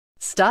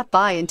Stop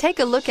by and take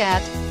a look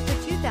at the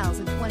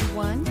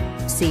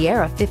 2021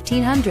 Sierra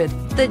 1500.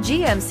 The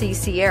GMC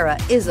Sierra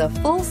is a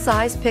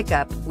full-size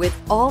pickup with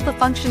all the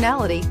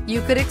functionality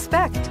you could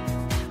expect.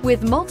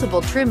 With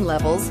multiple trim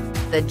levels,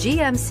 the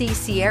GMC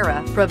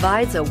Sierra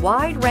provides a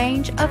wide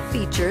range of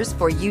features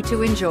for you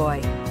to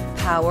enjoy.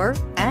 Power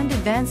and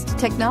advanced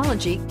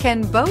technology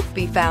can both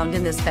be found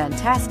in this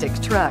fantastic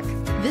truck.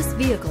 This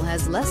vehicle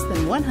has less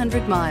than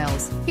 100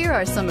 miles. Here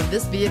are some of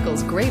this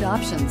vehicle's great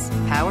options: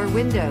 power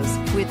windows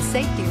with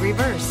safety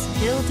reverse,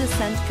 hill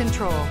descent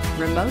control,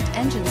 remote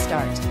engine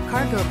start,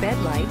 cargo bed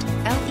light,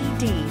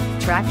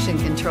 LED, traction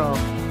control,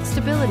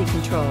 stability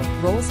control,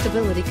 roll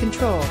stability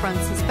control, front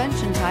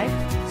suspension type,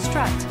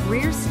 strut,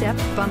 rear step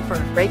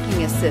bumper,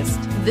 braking assist.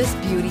 This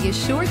beauty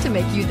is sure to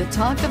make you the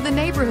talk of the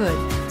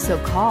neighborhood. So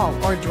call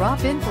or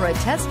drop in for a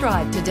test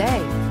drive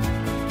today.